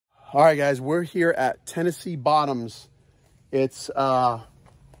All right, guys, we're here at Tennessee Bottoms. It's a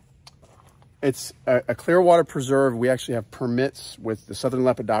clear water preserve. We actually have permits with the Southern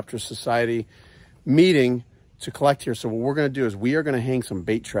Lepidoptera Society meeting to collect here. So what we're going to do is we are going to hang some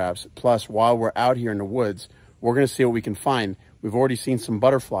bait traps. Plus, while we're out here in the woods, we're going to see what we can find. We've already seen some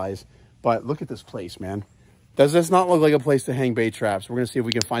butterflies, but look at this place, man. Does this not look like a place to hang bait traps? We're going to see if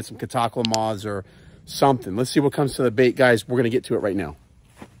we can find some catocala moths or something. Let's see what comes to the bait, guys. We're going to get to it right now.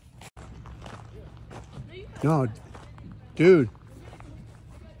 No, dude.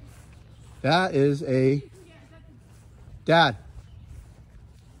 That is a... Dad.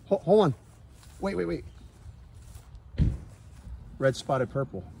 Hold on. Wait. Red spotted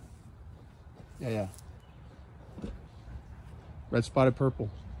purple. Yeah. Red spotted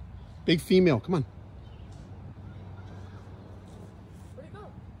purple. Big female. Come on. Where'd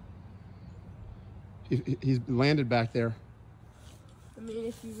it go? He's landed back there. I mean,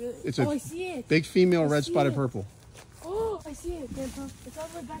 if you really... It's I see it. Big female red spotted purple. Oh, I see it, Grandpa. It's all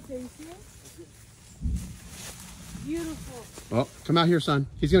the way back there. You see it? Beautiful. Well, come out here, son.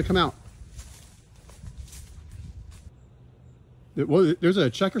 He's going to come out. Well, there's a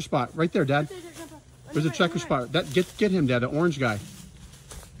checker spot right there, Dad. There's a checker spot. Get him, Dad, the orange guy.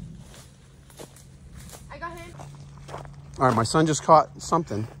 I got him. All right, my son just caught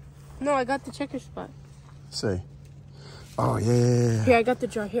something. No, I got the checker spot. Let's see. Oh, yeah. Here, I got the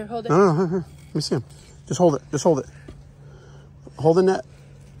jar. Here, hold it. No. Let me see him. Just hold it. Hold the net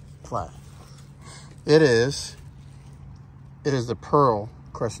flat. It is the pearl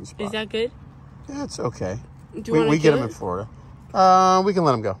crescent spot. Is that good? Yeah, it's okay. We get them in Florida. We can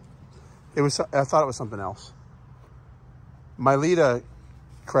let them go. I thought it was something else. Myleta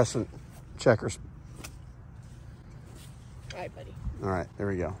crescent checkers. All right, buddy. All right, there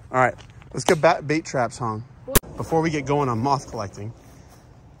we go. All right, let's get bait traps hung. Before we get going on moth collecting,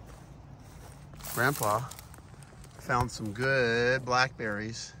 Grandpa found some good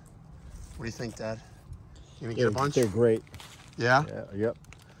blackberries. What do you think, Dad? You gonna get a bunch? They're great. Yeah? Yep.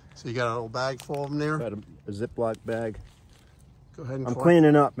 So you got a little bag full of them there? Got a Ziploc bag. Go ahead and I'm collect.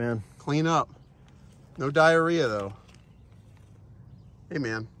 cleaning up, man. Clean up. No diarrhea, though. Hey,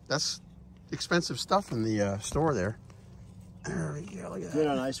 man, that's expensive stuff in the store there. There we go. Look at that. Good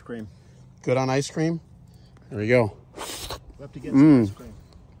on ice cream. Good on ice cream? There we go. We have to get some ice cream.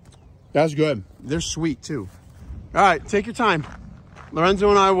 That's good. They're sweet, too. All right, take your time. Lorenzo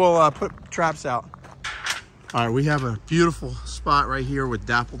and I will put traps out. All right, we have a beautiful spot right here with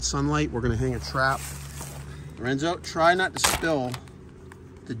dappled sunlight. We're going to hang a trap. Lorenzo, try not to spill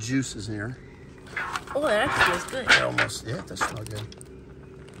the juices here. Oh, that actually feels good. Yeah, it does smell good.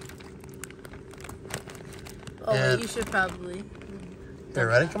 Oh, wait, you should probably. Okay,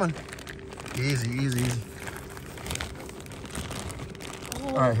 ready? Come on. Easy.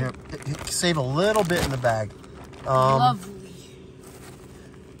 Oh. All right, here. Save a little bit in the bag. Lovely.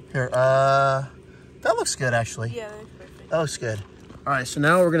 Here, that looks good, actually. Yeah, that's perfect. That looks good. All right, so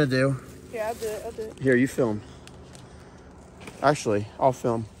now what we're going to do. Here, I'll do it. Here, you film. Actually, I'll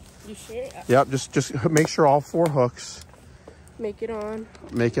film. You sure? Yep, just make sure all 4 hooks. Make it on.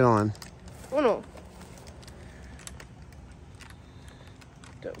 Make it on. Oh, no.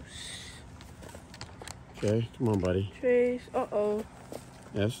 Dose. Okay, come on, buddy. Trace. Uh-oh.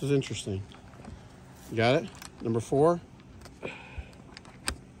 Yeah, this is interesting. You got it? Number 4?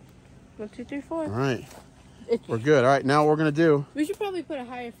 1, 2, 3, 4. All right. We're good. All right, now what we're going to do. We should probably put it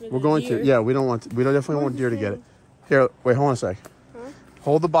higher for the We're going deer. to. Yeah, we definitely don't want deer to get it. Here, wait, hold on a sec. Huh?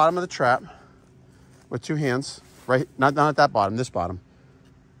 Hold the bottom of the trap with 2 hands. Right, not at that bottom, this bottom.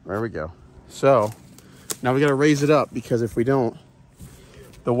 There we go. So, now we got to raise it up because if we don't,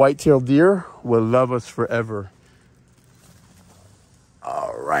 the white-tailed deer will love us forever.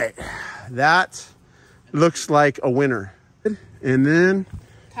 All right. That looks like a winner. And then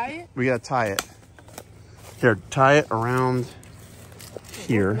Tie it? we got to tie it. Here, tie it around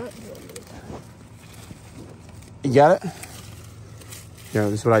here. You got it? Here,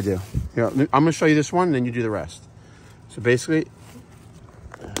 this is what I do. Here, I'm going to show you this one, and then you do the rest. So basically,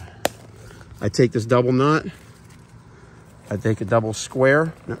 I take this double knot. I take a double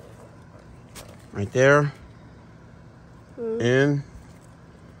square. Right there. And.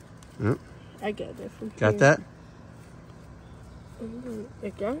 I get it from Got here. that?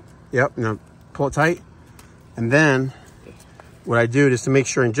 Okay. Yep. Now pull it tight. And then what I do is to make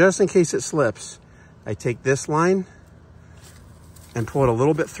sure, and just in case it slips, I take this line and pull it a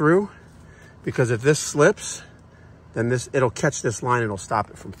little bit through, because if this slips, then it'll catch this line and it'll stop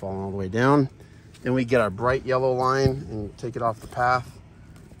it from falling all the way down. Then we get our bright yellow line and take it off the path,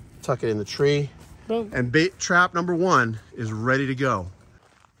 tuck it in the tree. Boom. And bait trap number 1 is ready to go.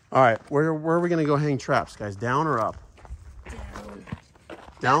 All right, where are we gonna go hang traps, guys? Down or up?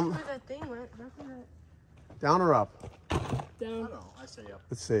 Down. That's where that thing went. That's where that... Down or up? I Down. don't know. I say up.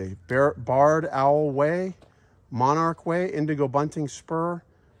 Let's see. Barred Owl Way, Monarch Way, Indigo Bunting Spur,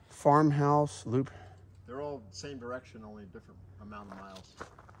 Farmhouse Loop. They're all the same direction, only a different amount of miles.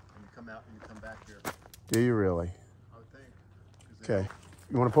 And you come out and you come back here. Do you really? I would think. Okay.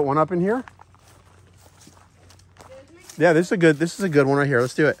 You want to put one up in here? Yeah, this is a good one right here.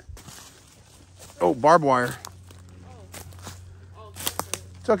 Let's do it. Oh, barbed wire.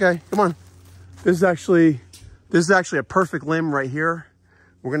 It's okay. Come on. This is actually a perfect limb right here.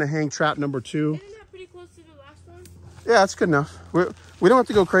 We're gonna hang trap number 2. Isn't that pretty close to the last one? Yeah, that's good enough. We don't have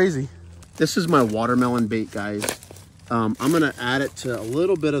to go crazy. This is my watermelon bait, guys. I'm gonna add it to a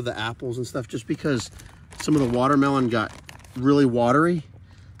little bit of the apples and stuff just because some of the watermelon got really watery.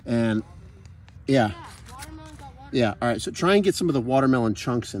 And yeah. Watermelon got water. Yeah, all right, so try and get some of the watermelon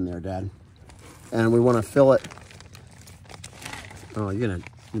chunks in there, Dad. And we wanna fill it. Oh, you're gonna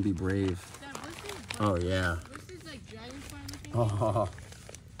be brave. Dad, Oh, yeah. this is like dragonfly looking. Oh,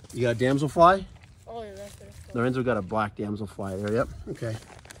 you got a damselfly? Oh, yeah, that's it. Lorenzo got a black damselfly there, yep, okay.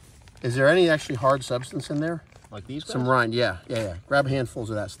 Is there any actually hard substance in there? Like these guys? Some rind, yeah. Grab handfuls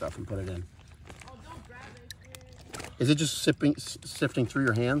of that stuff and put it in. Oh, don't grab it. Is it just sifting through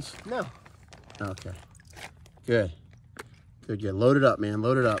your hands? No. Okay, good. Good. Load it up, man,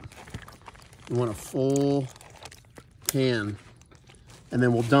 load it up. You want a full pan, and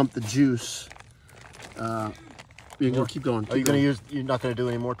then we'll dump the juice. You can keep going. Are you going to use, you're not going to do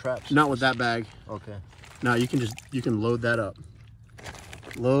any more traps? Not with that bag. Okay. No, you can load that up.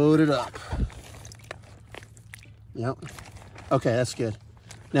 Load it up. Yep. Okay, that's good.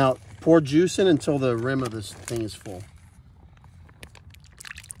 Now, pour juice in until the rim of this thing is full.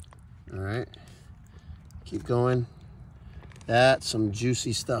 All right. Keep going. That's some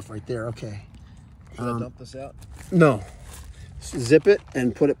juicy stuff right there. Okay. Should I dump this out? No. Zip it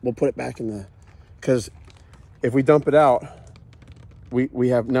and we'll put it back in the, because if we dump it out, we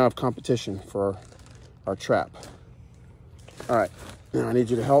now have competition for our trap. All right, now I need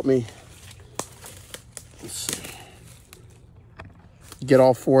you to help me. Let's see. Get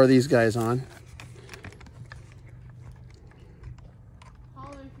all 4 of these guys on.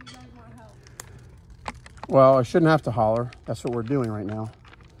 Holler if you guys want help. Well, I shouldn't have to holler. That's what we're doing right now.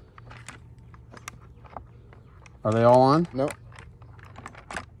 Are they all on? No.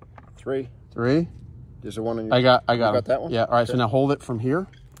 3. 3? Is there one in your... I got you got that one? Yeah, all right, okay. So now hold it from here.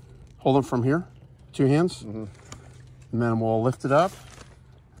 Hold it from here. 2 hands. Mm-hmm. And then we'll lift it up.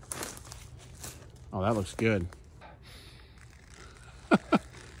 Oh, that looks good.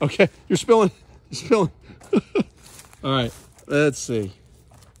 Okay, you're spilling. You're spilling. All right, let's see.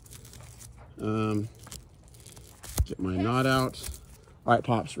 Get my knot out. All right,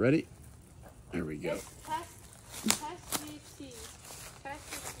 Pops, ready? There we go.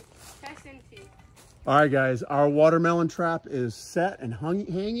 Test NT. All right, guys, our watermelon trap is set and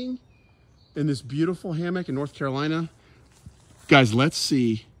hanging in this beautiful hammock in North Carolina. Guys, let's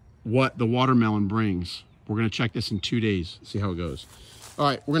see what the watermelon brings. We're gonna check this in 2 days, see how it goes. All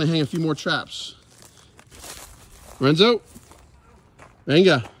right, we're gonna hang a few more traps. Renzo,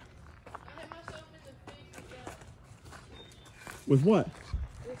 venga. I hit myself in the face with that. With what?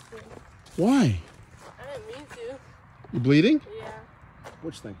 This thing. Why? I didn't mean to. You bleeding? Yeah.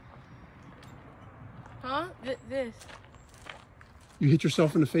 Which thing? Huh? This. You hit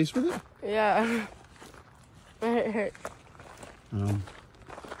yourself in the face with it? Yeah. It hurt. I'm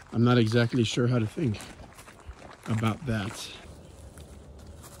not exactly sure how to think about that.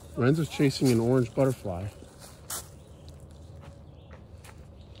 Renzo's chasing an orange butterfly.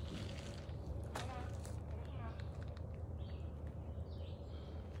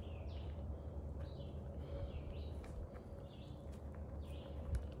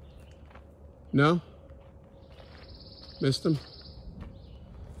 No? Missed him?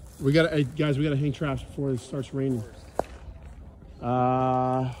 We gotta, hey, guys, we gotta hang traps before it starts raining.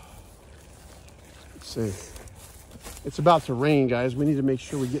 Let's see. It's about to rain, guys. We need to make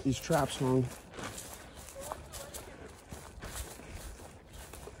sure we get these traps hung.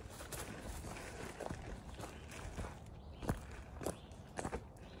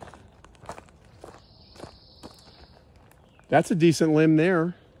 That's a decent limb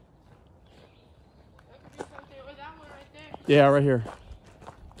there. Yeah, right here.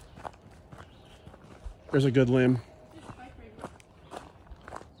 There's a good limb.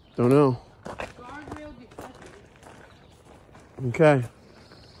 Don't know. Okay.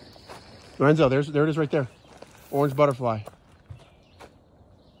 Lorenzo, there it is right there. Orange butterfly.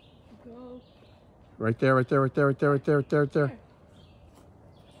 Right there, right there, right there, right there, right there, right there, right there.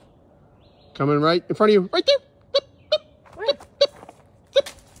 Coming right in front of you. Right there. Where?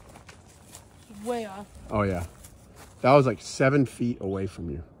 Way off. Oh, yeah. That was like 7 feet away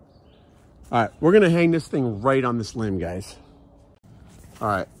from you. All right, we're going to hang this thing right on this limb, guys. All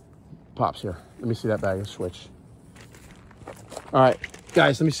right, Pops here. Let me see that bag. Switch. All right,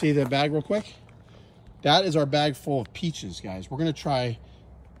 guys, let me see the bag real quick. That is our bag full of peaches, guys. We're going to try,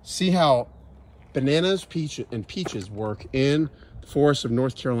 see how bananas, peaches work in the forests of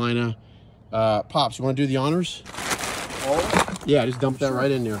North Carolina. Pops, you want to do the honors? Oh, Yeah, just dump that right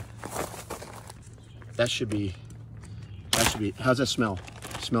in there. That should be, how's that smell?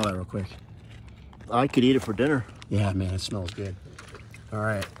 Smell that real quick. I could eat it for dinner. Yeah, man, it smells good. All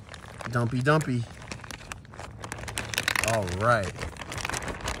right, dumpy. All right.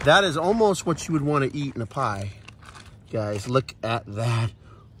 That is almost what you would want to eat in a pie. Guys, look at that.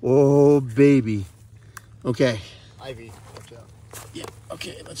 Oh, baby. Okay. Ivy, watch out. Yeah,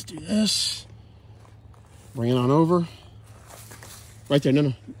 okay, let's do this. Bring it on over. Right there,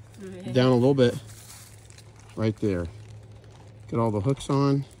 no. Down a little bit. Right there. Get all the hooks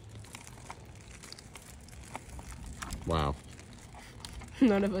on. Wow.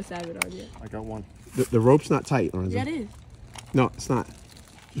 None of us have it on yet. I got one. The rope's not tight, Lorenzo. Yeah, it is. No, it's not.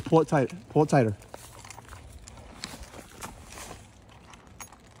 Just pull it tight. Pull it tighter.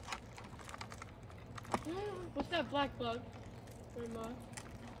 What's that black bug? Or moth?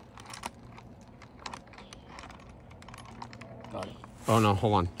 Got it. Oh no,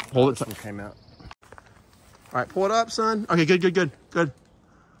 hold on. Hold it This tight. one came out. All right, pull it up, son. Okay, good.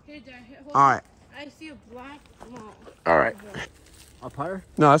 Hey, Dad, hold All on. right. I see a black moth. All right. Up higher?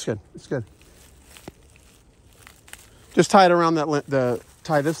 No, that's good. It's good. Just tie it around that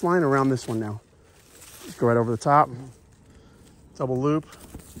tie this line around this one now. Just go right over the top. Double loop.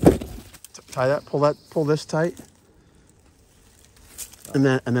 Tie that. Pull this tight. And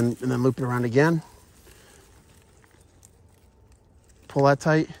then loop it around again. Pull that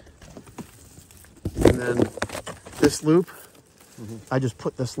tight. And then this loop, I just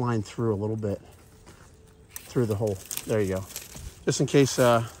put this line through a little bit. Through the hole. There you go. Just in case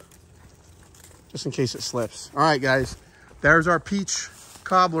it slips. All right, guys, there's our peach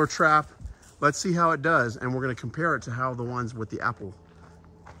cobbler trap. Let's see how it does, and we're gonna compare it to how the ones with the apple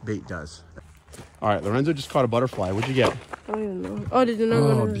bait does. All right, Lorenzo just caught a butterfly. What'd you get? I don't even know. Oh, there's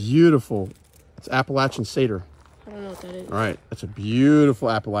another Oh, one. beautiful. It's Appalachian satyr. I don't know what that is. All right, that's a beautiful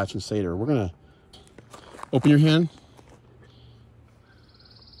Appalachian satyr. We're gonna open your hand.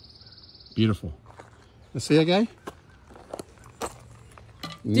 Beautiful. Let's see that guy.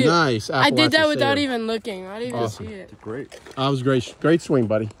 Dude, nice. I did that without satyr. even looking. I didn't even Awesome. see it. Great. That was great. Great swing,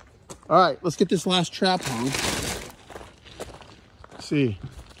 buddy. All right, let's get this last trap hung. Let's see,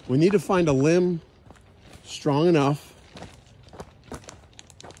 we need to find a limb strong enough.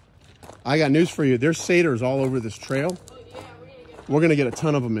 I got news for you. There's satyrs all over this trail. Oh, yeah, We're gonna get a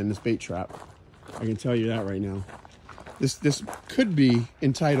ton of them in this bait trap. I can tell you that right now. This could be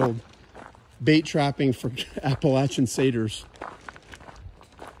entitled "Bait Trapping for Appalachian Satyrs."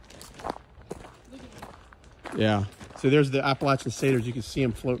 Yeah. So there's the Appalachian satyrs. You can see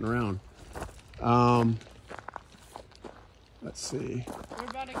them floating around. Let's see. We're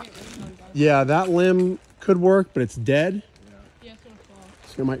about to get rid of Yeah, that limb could work, but it's dead. Yeah, it's gonna fall.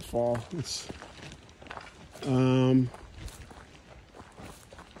 So it might fall. It's, come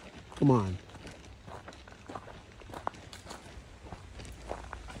on.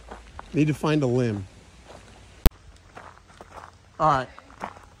 Need to find a limb. All right.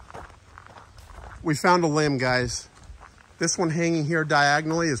 We found a limb, guys. This one hanging here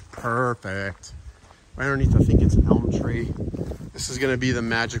diagonally is perfect. Right underneath, I think it's an elm tree. This is gonna be the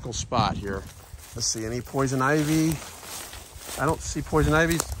magical spot here. Let's see, any poison ivy? I don't see poison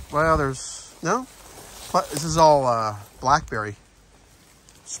ivy. Well, there's, no? This is all blackberry,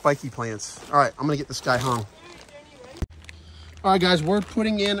 spiky plants. All right, I'm gonna get this guy hung. All right, guys, we're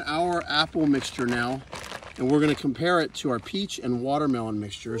putting in our apple mixture now, and we're gonna compare it to our peach and watermelon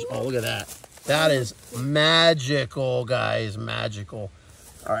mixtures. Oh, look at that. That is magical, guys, magical.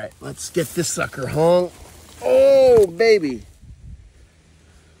 All right, let's get this sucker hung. Oh, baby.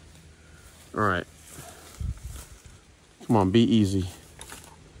 All right. Come on, be easy.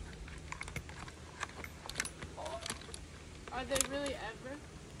 Are they really ever?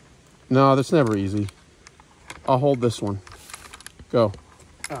 No, that's never easy. I'll hold this one. Go.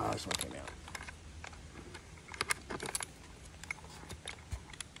 Oh, this one came out.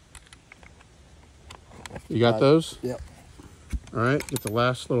 You got those? Yep. All right, get the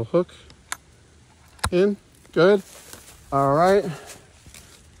last little hook in. Good. All right.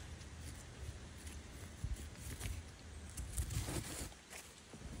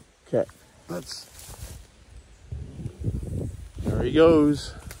 Okay. There he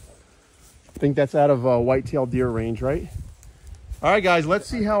goes. I think that's out of white-tailed deer range, right? All right, guys, let's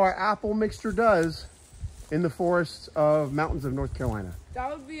see how our apple mixture does in the forests of mountains of North Carolina. That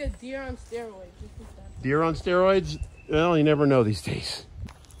would be a deer on steroids. Just like that. Deer on steroids? Well, you never know these days.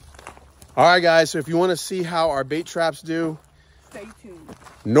 All right, guys, so if you want to see how our bait traps do, Stay tuned.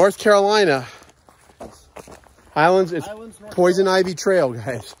 North Carolina, Highlands, it's Poison Ivy Trail,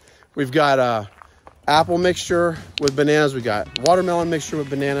 guys. We've got apple mixture with bananas. We've got watermelon mixture with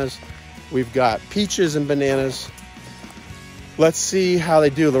bananas. We've got peaches and bananas. Let's see how they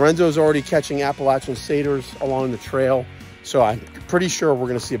do. Lorenzo's already catching Appalachian satyrs along the trail, so I'm pretty sure we're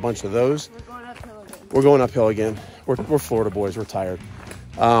going to see a bunch of those. We're going uphill again. We're going uphill again. We're Florida boys. We're tired.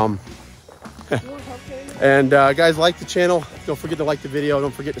 And guys, like the channel. Don't forget to like the video.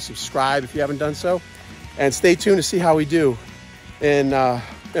 Don't forget to subscribe if you haven't done so. And stay tuned to see how we do in our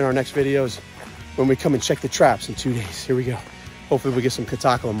next videos when we come and check the traps in 2 days. Here we go. Hopefully we get some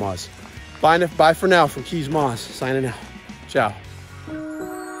Catocala moths. Bye for now from Keys Moths. Signing out. Ciao.